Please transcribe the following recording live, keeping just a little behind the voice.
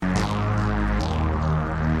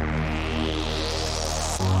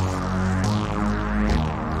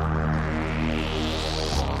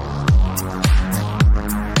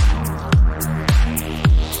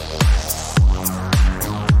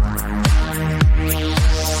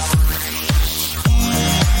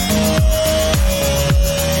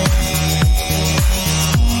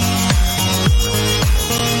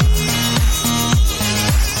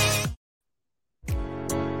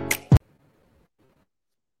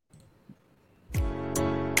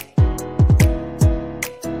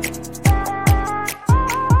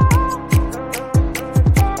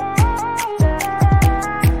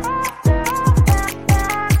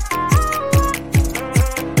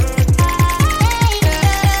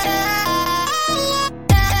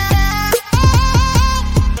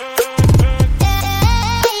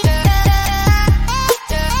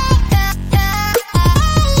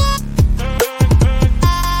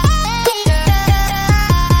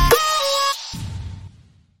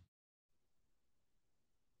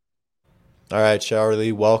All right,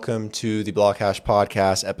 Showerly, welcome to the Blockhash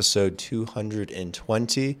Podcast, episode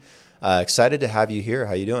 220. Excited to have you here.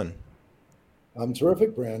 How you doing? I'm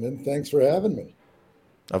terrific, Brandon. Thanks for having me.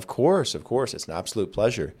 Of course. It's an absolute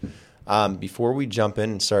pleasure. Before we jump in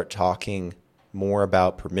and start talking more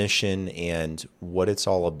about permission and what it's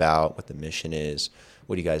all about, what the mission is,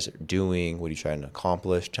 what you guys are doing, what are you trying to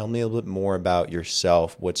accomplish, tell me a little bit more about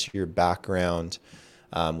yourself. What's your background?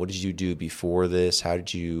 What did you do before this? How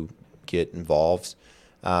did you get involved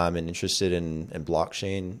and interested in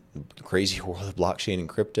blockchain, the crazy world of blockchain and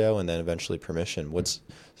crypto, and then eventually permission? What's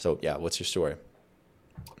your story?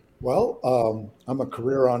 I'm a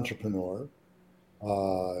career entrepreneur.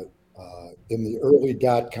 In the early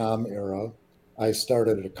dot-com era, I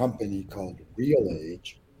started a company called Real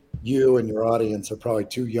Age. You and your audience are probably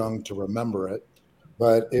too young to remember it,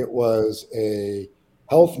 but it was a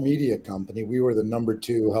health media company. We were the number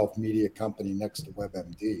two health media company next to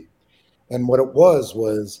WebMD. And what it was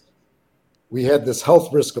we had this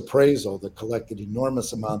health risk appraisal that collected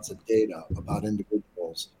enormous amounts of data about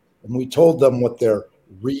individuals. And we told them what their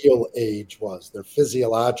real age was, their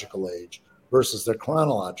physiological age versus their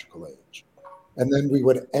chronological age. And then we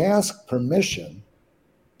would ask permission,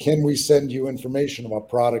 can we send you information about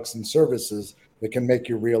products and services that can make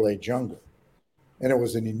your real age younger? And it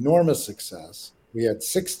was an enormous success. We had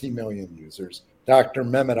 60 million users. Dr.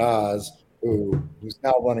 Mehmet Oz, who's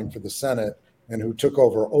now running for the Senate and who took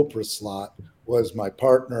over Oprah's slot, was my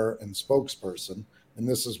partner and spokesperson. And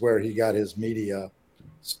this is where he got his media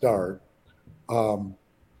start. Um,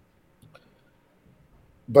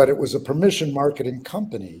 but it was a permission marketing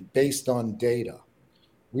company based on data.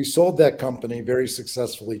 We sold that company very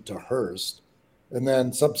successfully to Hearst. And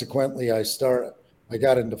then subsequently, I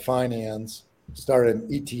got into finance, started an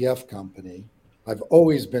ETF company. I've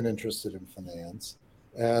always been interested in finance.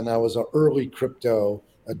 And I was an early crypto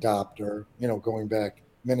adopter, going back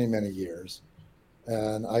many, many years.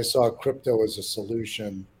 And I saw crypto as a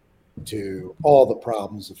solution to all the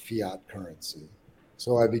problems of fiat currency.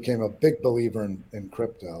 So I became a big believer in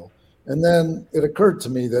crypto. And then it occurred to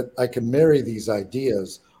me that I can marry these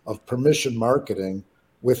ideas of permission marketing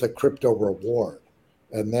with a crypto reward.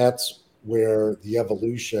 And that's where the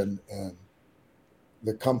evolution and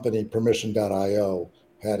the company permission.io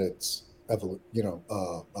had its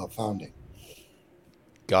founding.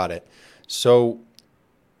 Got it. So,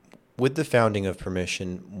 with the founding of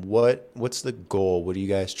permission, what's the goal? What are you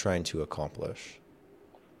guys trying to accomplish?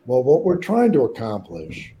 Well, what we're trying to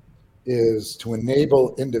accomplish is to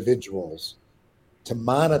enable individuals to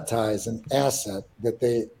monetize an asset that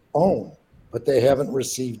they own, but they haven't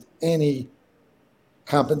received any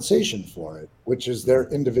compensation for it, which is their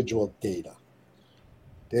individual data.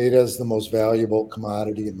 Data is the most valuable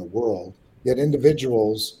commodity in the world, yet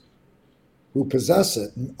individuals who possess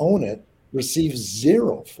it and own it receive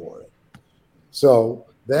zero for it. So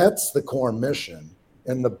that's the core mission.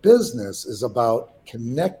 And the business is about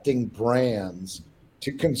connecting brands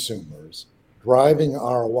to consumers, driving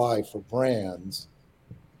ROI for brands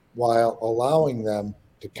while allowing them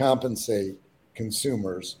to compensate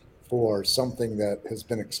consumers for something that has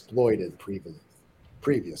been exploited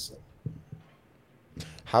previously.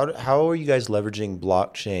 How are you guys leveraging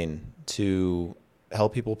blockchain to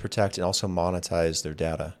help people protect and also monetize their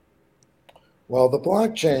data? Well, the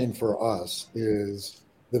blockchain for us is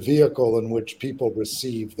the vehicle in which people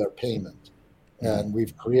receive their payment. Mm-hmm. And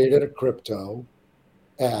we've created a crypto,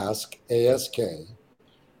 ASK,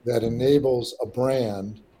 that enables a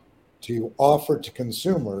brand to offer to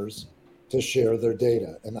consumers to share their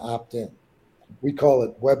data and opt in. We call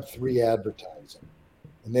it Web3 advertising,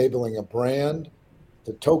 enabling a brand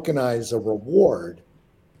to tokenize a reward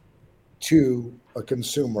to a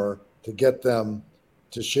consumer to get them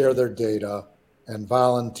to share their data and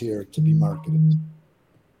volunteer to be marketed.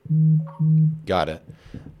 Got it.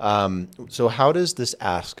 So how does this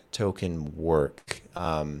Ask token work?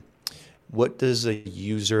 What does a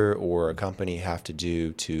user or a company have to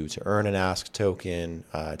do to earn an Ask token,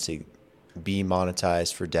 to be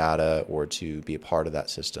monetized for data, or to be a part of that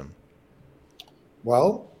system?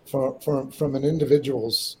 Well, from an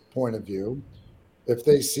individual's point of view, if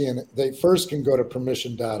they first can go to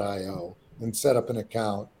permission.io and set up an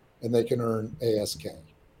account and they can earn ASK.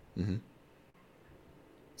 Mm-hmm.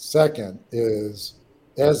 Second is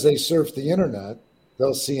as they surf the internet,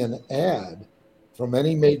 they'll see an ad from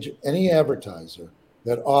any advertiser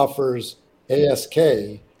that offers ASK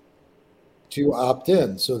to opt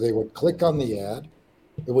in. So they would click on the ad,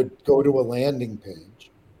 it would go to a landing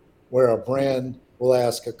page where a brand will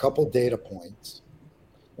ask a couple data points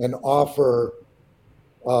and offer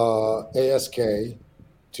ASK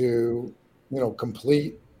to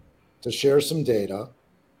complete to share some data,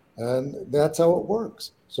 and that's how it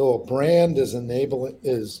works. So a brand is enabling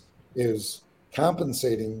is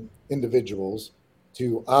compensating individuals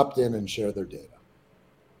to opt in and share their data.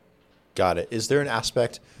 Got it. Is there an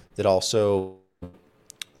aspect that also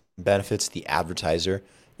benefits the advertiser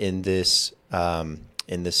in this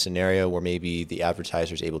scenario where maybe the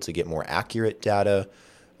advertiser is able to get more accurate data,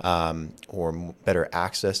 or better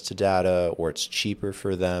access to data, or it's cheaper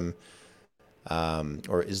for them?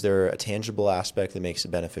 Or is there a tangible aspect that makes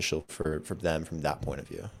it beneficial for them from that point of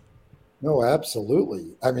view? No,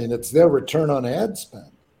 absolutely. I mean, it's their return on ad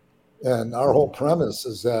spend. And our whole premise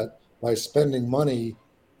is that by spending money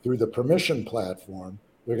through the permission platform,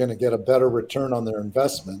 they're going to get a better return on their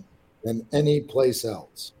investment than any place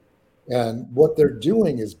else. And what they're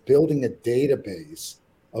doing is building a database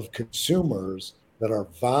of consumers that are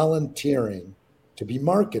volunteering to be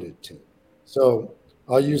marketed to. So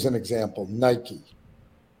I'll use an example, Nike.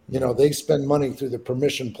 They spend money through the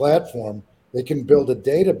permission platform. They can build a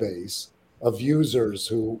database of users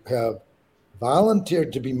who have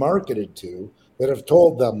volunteered to be marketed to, that have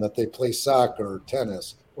told them that they play soccer or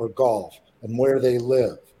tennis or golf and where they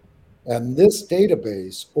live. And this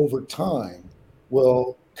database over time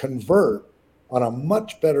will convert on a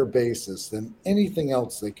much better basis than anything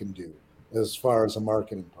else they can do as far as a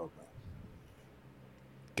marketing program.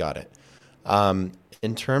 Got it.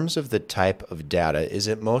 In terms of the type of data, is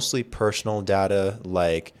it mostly personal data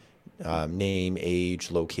like name, age,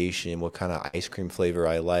 location, what kind of ice cream flavor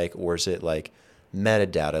I like, or is it like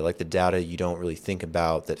metadata, like the data you don't really think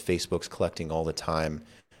about that Facebook's collecting all the time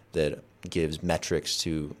that gives metrics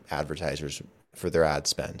to advertisers for their ad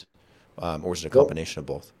spend? Or is it a Well, combination of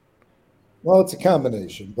both? well, it's a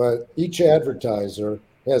combination, but each advertiser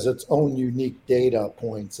has its own unique data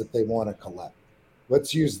points that they want to collect.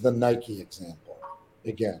 Let's use the Nike example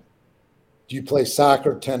again. Do you play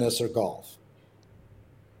soccer, tennis, or golf?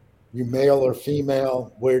 You male or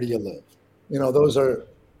female? Where do you live? Those are,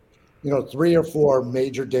 three or four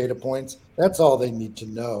major data points. That's all they need to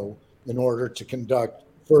know in order to conduct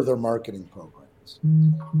further marketing programs.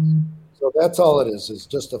 So that's all it is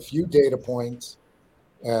just a few data points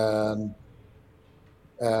and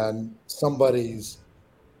somebody's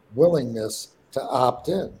willingness to opt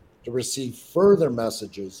in to receive further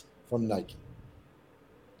messages from Nike.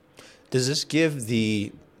 Does this give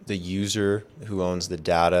the user who owns the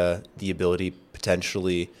data the ability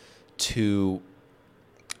potentially to,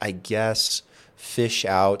 I guess, fish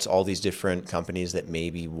out all these different companies that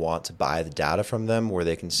maybe want to buy the data from them, where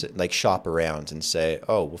they can like shop around and say,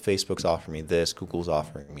 oh, well, Facebook's offering me this, Google's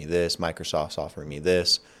offering me this, Microsoft's offering me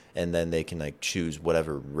this, and then they can like choose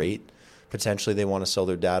whatever rate potentially they want to sell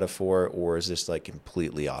their data for? Or is this like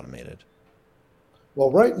completely automated?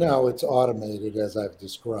 Well, right now it's automated as I've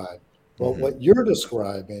described. But Hmm. what you're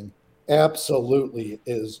describing absolutely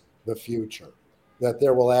is the future, that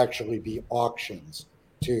there will actually be auctions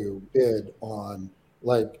to bid on,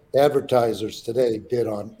 like advertisers today bid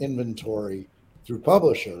on inventory through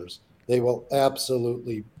publishers. They will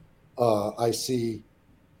absolutely, I see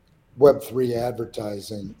Web3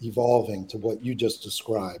 advertising evolving to what you just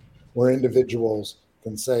described, where individuals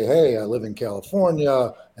can say, hey, I live in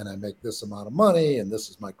California and I make this amount of money and this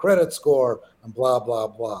is my credit score and blah, blah,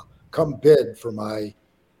 blah. Come bid for my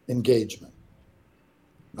engagement.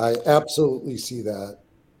 I absolutely see that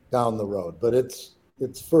down the road, but it's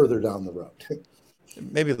further down the road.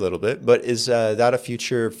 Maybe a little bit, but is that a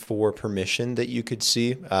future for permission that you could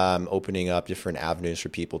see, opening up different avenues for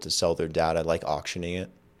people to sell their data, like auctioning it?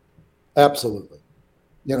 Absolutely.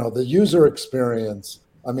 The user experience,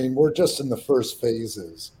 I mean, we're just in the first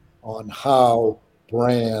phases on how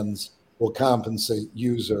brands will compensate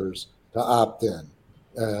users to opt in.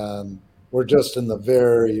 And we're just in the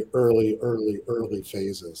very early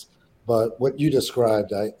phases. But what you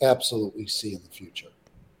described, I absolutely see in the future.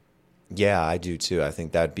 Yeah, I do too. I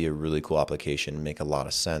think that'd be a really cool application, make a lot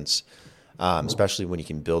of sense, especially when you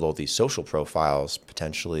can build all these social profiles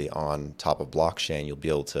potentially on top of blockchain. You'll be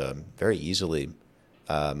able to very easily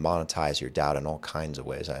monetize your data in all kinds of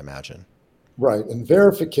ways, I imagine. Right. And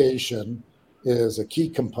verification is a key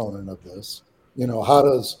component of this. How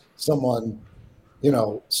does someone,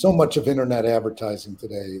 so much of internet advertising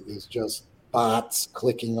today is just bots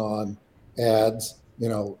clicking on ads.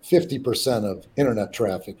 50% of internet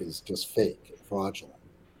traffic is just fake and fraudulent.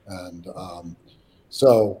 And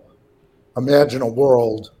so imagine a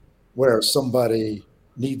world where somebody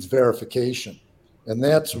needs verification. And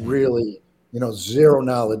that's Hmm. really, zero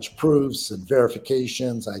knowledge proofs and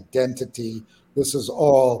verifications, identity. This is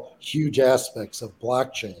all huge aspects of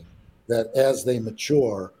blockchain that, as they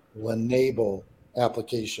mature, will enable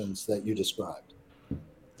applications that you described.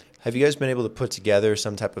 Have you guys been able to put together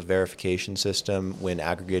some type of verification system when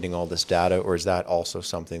aggregating all this data, or is that also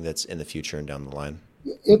something that's in the future and down the line?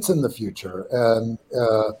 It's in the future. And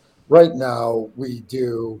right now, we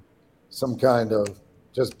do some kind of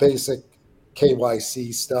just basic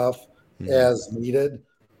KYC stuff Hmm. as needed.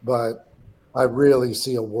 But I really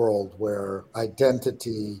see a world where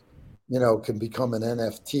identity, can become an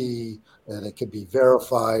NFT and it can be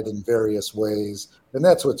verified in various ways. And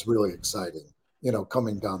that's what's really exciting,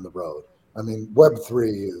 coming down the road. I mean,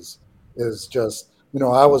 Web3 is just,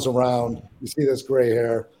 I was around, you see this gray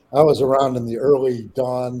hair. I was around in the early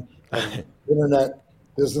dawn of internet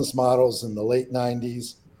business models in the late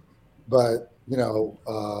 90s, but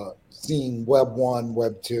seeing Web 1,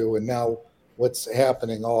 Web 2, and now what's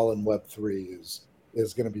happening all in Web 3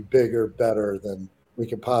 is going to be bigger, better than we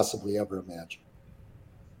could possibly ever imagine.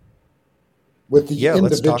 With the Yeah,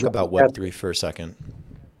 let's talk individual, about Web3 for a second.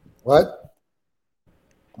 what?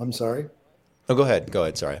 I'm sorry. Oh, go ahead. Go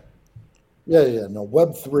ahead. Sorry. Yeah, yeah. No,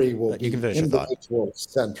 Web 3 will You can be finish your thought. individual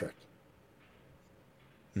centric.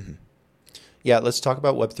 Hmm. Yeah, let's talk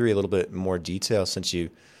about Web3 a little bit more detail since you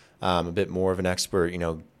a bit more of an expert.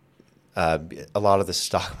 Uh, a lot of the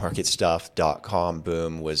stock market stuff, .com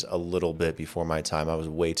boom was a little bit before my time. I was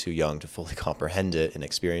way too young to fully comprehend it and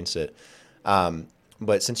experience it. Um,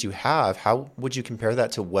 but since you have, how would you compare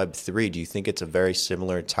that to Web3? Do you think it's a very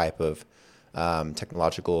similar type of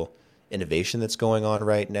technological innovation that's going on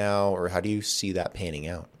right now, or how do you see that panning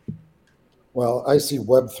out? Well, I see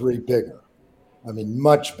Web 3 bigger. I mean,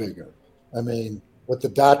 much bigger. I mean, what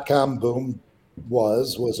the .com boom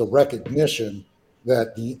was a recognition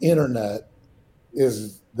that the internet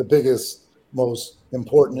is the biggest, most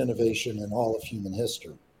important innovation in all of human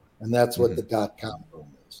history. And that's what Hmm. the .com boom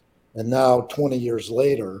is. And now, 20 years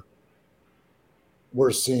later,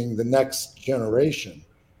 we're seeing the next generation.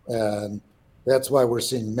 And that's why we're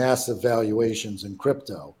seeing massive valuations in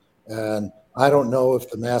crypto. And I don't know if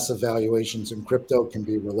the massive valuations in crypto can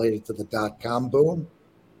be related to the .com boom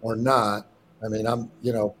or not. I mean,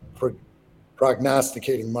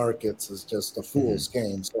 prognosticating markets is just a Hmm. fool's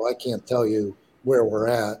game. So I can't tell you where we're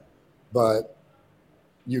at, but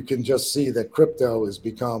you can just see that crypto has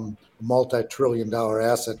become a multi-trillion dollar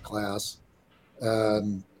asset class.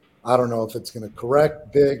 And I don't know if it's going to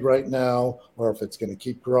correct big right now or if it's going to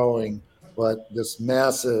keep growing, but this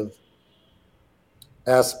massive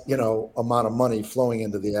amount of money flowing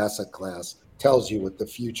into the asset class tells you what the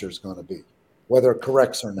future is going to be, whether it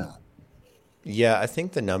corrects or not. Yeah, I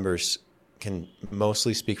think the numbers can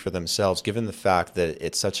mostly speak for themselves, given the fact that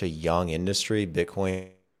it's such a young industry. Bitcoin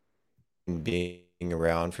being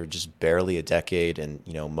around for just barely a decade, and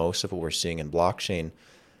most of what we're seeing in blockchain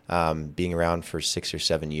being around for 6 or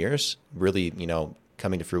 7 years, really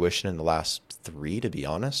coming to fruition in the last three, to be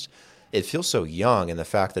honest. It feels so young, and the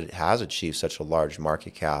fact that it has achieved such a large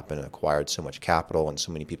market cap and acquired so much capital, and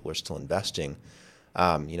so many people are still investing.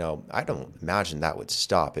 I don't imagine that would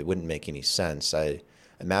stop. It wouldn't make any sense. I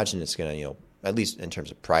imagine it's going to, at least in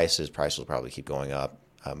terms of prices will probably keep going up.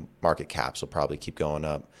 Market caps will probably keep going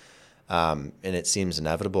up. And it seems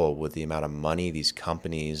inevitable with the amount of money these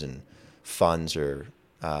companies and funds are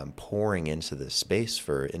pouring into this space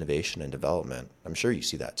for innovation and development. I'm sure you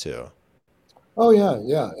see that too. Oh yeah,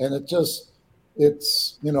 yeah, and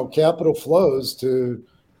it's capital flows to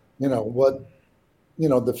what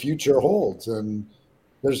the future holds, and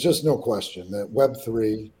there's just no question that Web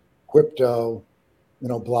 3, crypto,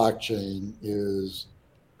 blockchain is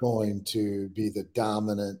going to be the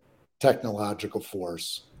dominant technological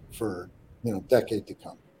force for decade to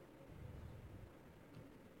come.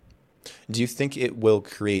 Do you think it will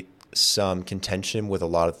create some contention with a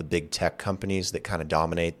lot of the big tech companies that kind of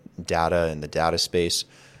dominate data and the data space,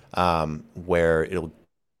 where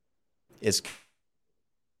it's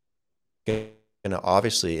going to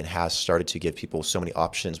obviously it has started to give people so many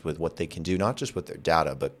options with what they can do, not just with their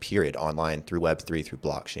data, but period, online through Web3, through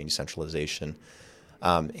blockchain decentralization.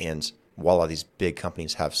 And while all these big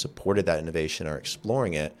companies have supported that innovation or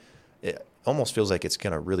exploring it, it almost feels like it's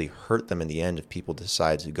going to really hurt them in the end if people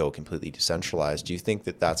decide to go completely decentralized. Do you think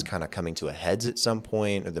that that's kind of coming to a heads at some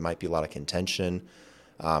point, or there might be a lot of contention,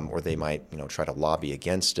 or they might, try to lobby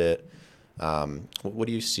against it? What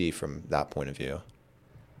do you see from that point of view?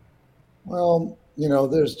 Well,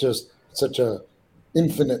 there's just such a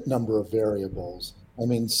infinite number of variables. I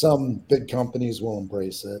mean, some big companies will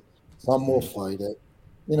embrace it, some will Mhm. fight it.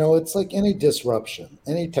 It's like any disruption,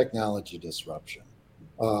 any technology disruption.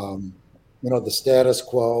 Um, the status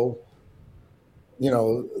quo,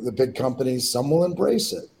 the big companies, some will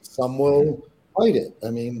embrace it, some Mhm. will fight it.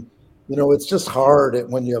 I mean, it's just hard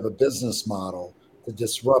when you have a business model to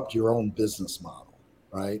disrupt your own business model,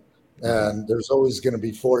 right? And there's always going to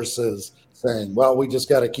be forces saying, well, we just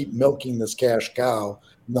got to keep milking this cash cow.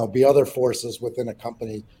 And there'll be other forces within a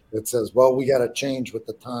company that says, well, we got to change with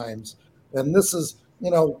the times. And this is,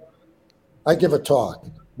 I give a talk.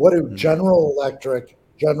 What do General Electric,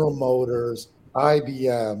 General Motors,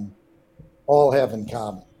 IBM all have in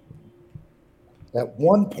common? At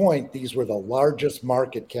one point, these were the largest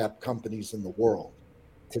market cap companies in the world.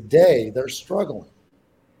 Today, they're struggling,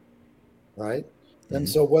 right? And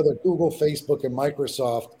so whether Google, Facebook, and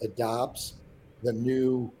Microsoft adopts the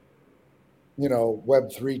new,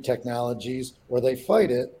 Web3 technologies or they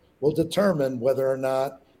fight it will determine whether or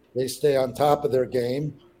not they stay on top of their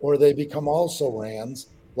game or they become also rans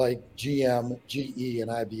like GM, GE, and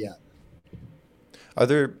IBM. Are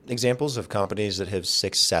there examples of companies that have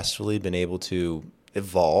successfully been able to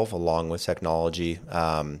evolve along with technology,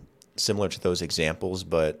 similar to those examples,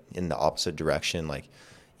 but in the opposite direction, like,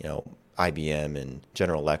 IBM and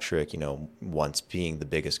General Electric, once being the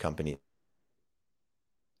biggest company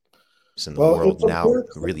in the world, now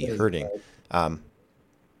really hurting?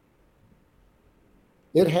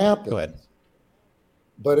 It happens. Go ahead.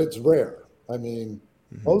 But it's rare. I mean,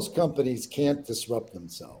 most companies can't disrupt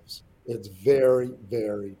themselves. It's very,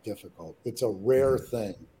 very difficult. It's a rare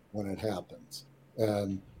thing when it happens.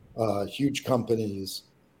 And huge companies,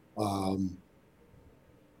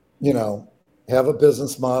 have a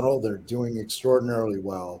business model. They're doing extraordinarily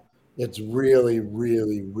well. It's really,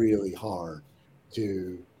 really, really hard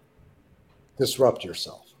to disrupt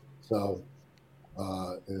yourself. So,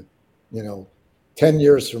 10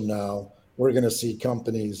 years from now, we're going to see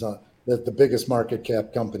companies that the biggest market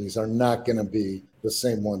cap companies are not going to be the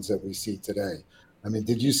same ones that we see today. I mean,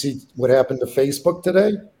 did you see what happened to Facebook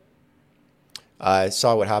today? I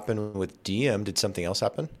saw what happened with Diem. Did something else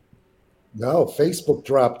happen? No, Facebook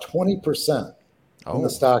dropped 20% in the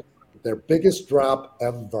stock, their biggest drop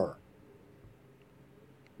ever.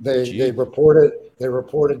 They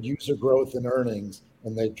reported user growth and earnings,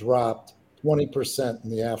 and they dropped 20% in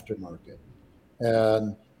the aftermarket.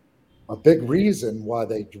 And a big reason why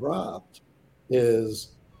they dropped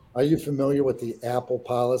is, are you familiar with the Apple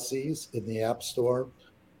policies in the App Store?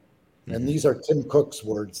 And these are Tim Cook's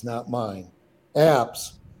words, not mine.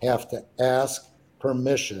 Apps have to ask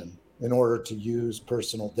permission in order to use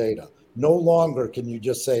personal data. No longer can you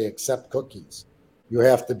just say accept cookies. You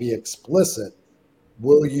have to be explicit.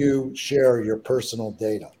 Will you share your personal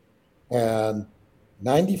data? And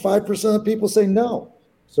 95% of people say no.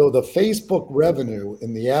 So the Facebook revenue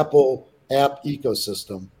in the Apple app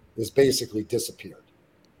ecosystem is basically disappeared.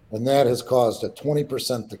 And that has caused a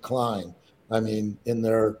 20% decline, in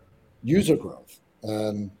their user growth.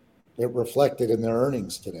 And it reflected in their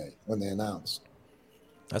earnings today when they announced.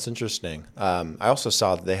 That's interesting. I also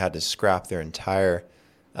saw that they had to scrap their entire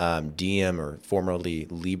Diem, or formerly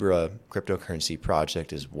Libra, cryptocurrency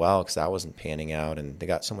project as well, because that wasn't panning out, and they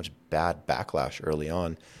got so much bad backlash early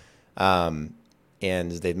on.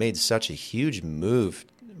 And they've made such a huge move,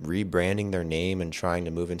 rebranding their name and trying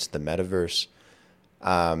to move into the metaverse.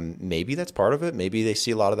 Maybe that's part of it. Maybe they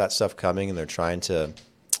see a lot of that stuff coming and they're trying to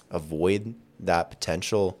avoid that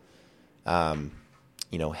potential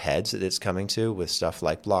heads that it's coming to with stuff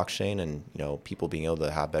like blockchain and, people being able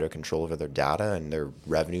to have better control over their data and their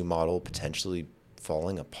revenue model potentially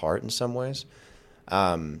falling apart in some ways.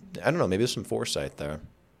 I don't know, maybe there's some foresight there.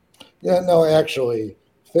 Yeah, no, actually,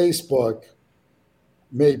 Facebook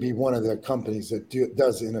may be one of the companies that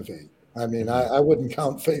does innovate. I wouldn't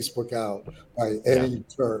count Facebook out by any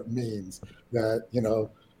means that,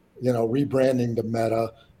 rebranding to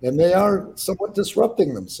Meta, and they are somewhat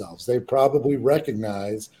disrupting themselves. They probably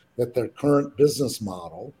recognize that their current business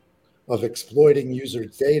model of exploiting user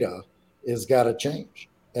data is got to change.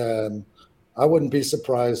 And I wouldn't be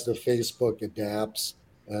surprised if Facebook adapts,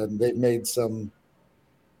 and they've made some,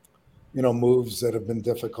 moves that have been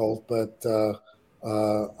difficult, but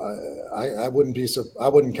I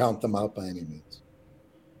wouldn't count them out by any means.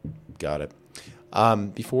 Got it.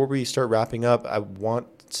 Before we start wrapping up, I want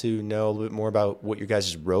to know a little bit more about what your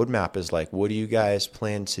guys' roadmap is like. What do you guys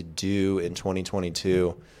plan to do in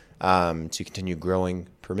 2022 to continue growing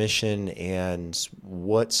Permission, and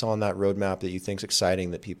what's on that roadmap that you think is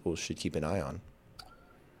exciting that people should keep an eye on?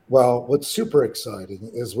 Well, what's super exciting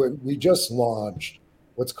is we just launched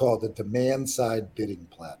what's called the demand side bidding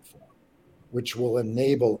platform, which will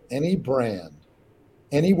enable any brand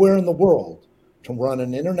anywhere in the world to run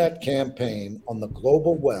an internet campaign on the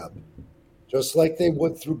global web, just like they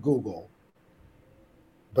would through Google,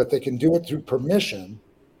 but they can do it through Permission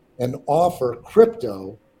and offer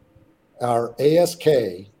crypto, our ASK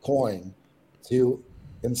coin, to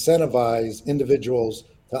incentivize individuals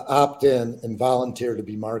to opt in and volunteer to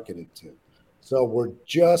be marketed to. So we're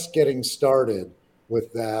just getting started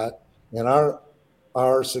with that. And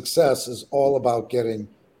our success is all about getting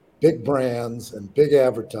big brands and big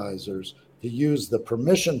advertisers to use the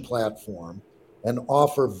permission platform and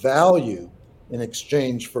offer value in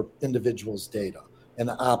exchange for individuals' data and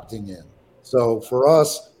opting in. So for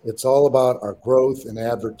us, it's all about our growth in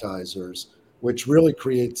advertisers, which really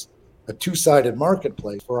creates a two-sided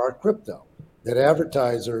marketplace for our crypto. That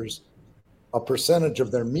advertisers, a percentage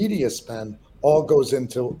of their media spend all goes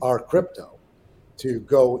into our crypto to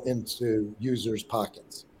go into users'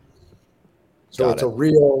 pockets. So Got it's a it.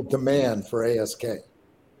 real demand for ASK,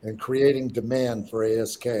 and creating demand for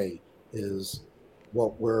ASK is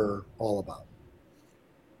what we're all about.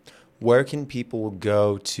 Where can people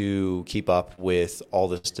go to keep up with all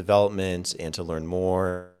this development and to learn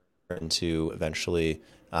more and to eventually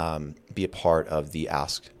be a part of the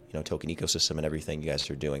Ask token ecosystem and everything you guys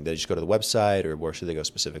are doing? They just go to the website, or where should they go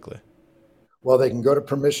specifically? Well, they can go to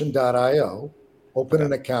permission.io, open Okay.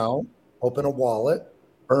 an account, open a wallet,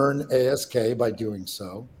 earn ASK by doing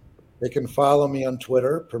so. They can follow me on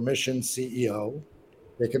Twitter, Permission CEO.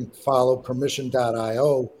 They can follow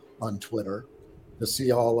permission.io on Twitter to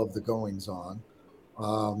see all of the goings on.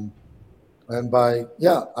 And by,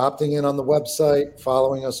 opting in on the website,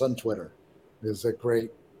 following us on Twitter is a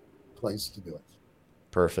great place to do it.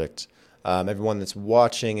 Perfect. Everyone that's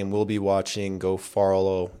watching and will be watching, go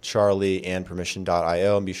follow Charlie and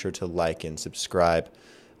permission.io and be sure to like and subscribe.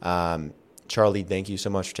 Charlie, thank you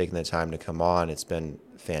so much for taking the time to come on. It's been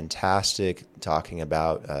fantastic talking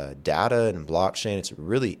about data and blockchain. It's a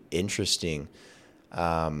really interesting,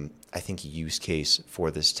 I think, use case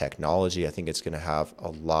for this technology. I think it's going to have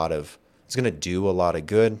it's going to do a lot of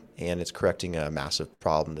good, and it's correcting a massive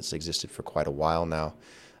problem that's existed for quite a while now.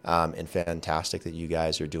 And fantastic that you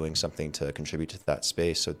guys are doing something to contribute to that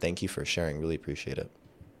space. So thank you for sharing. Really appreciate it.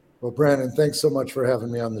 Well, Brandon, thanks so much for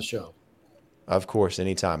having me on the show. Of course,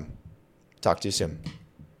 anytime. Talk to you soon.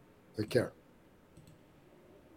 Take care.